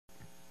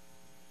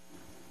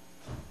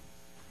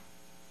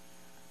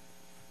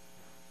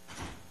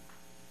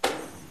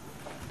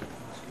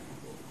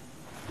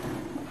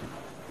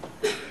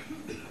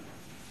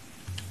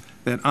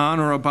that on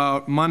or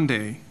about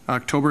Monday,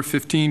 October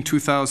 15,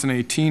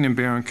 2018, in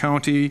Barron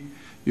County,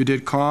 you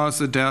did cause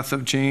the death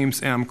of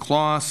James M.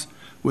 Closs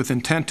with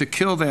intent to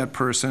kill that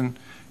person,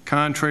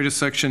 contrary to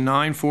Section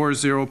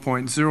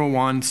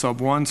 940.01, sub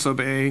 1,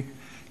 sub A,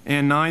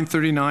 and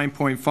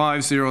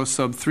 939.50,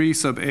 sub 3,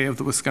 sub A of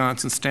the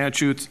Wisconsin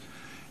statutes,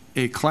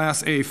 a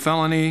Class A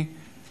felony,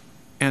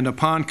 and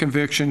upon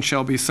conviction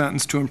shall be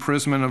sentenced to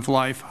imprisonment of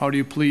life. How do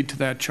you plead to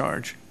that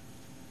charge?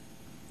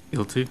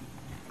 Guilty.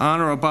 On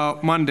or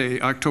about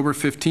Monday, October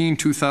 15,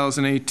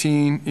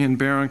 2018, in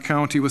Barron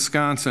County,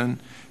 Wisconsin,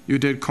 you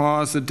did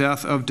cause the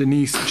death of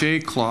Denise J.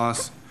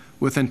 Closs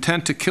with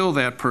intent to kill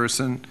that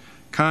person,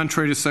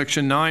 contrary to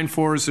Section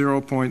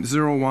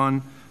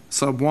 940.01,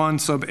 sub 1,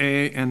 sub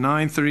A, and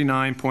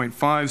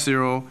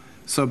 939.50,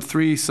 sub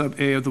 3, sub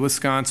A of the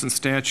Wisconsin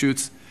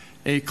statutes,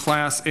 a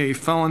Class A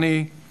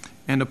felony,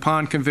 and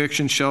upon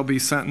conviction shall be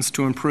sentenced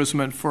to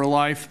imprisonment for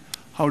life.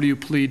 How do you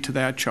plead to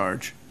that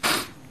charge?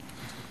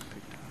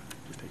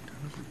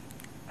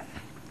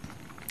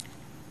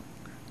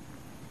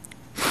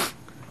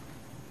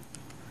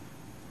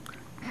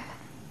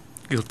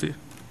 Guilty.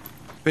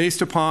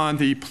 Based upon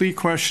the plea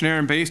questionnaire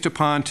and based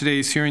upon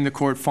today's hearing, the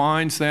court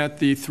finds that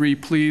the three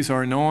pleas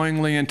are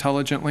knowingly,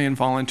 intelligently, and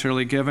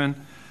voluntarily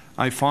given.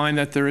 I find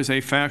that there is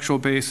a factual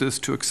basis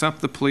to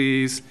accept the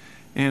pleas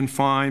and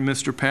find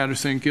Mr.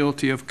 Patterson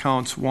guilty of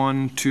counts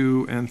 1,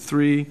 2, and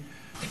 3.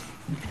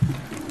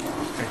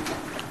 Okay.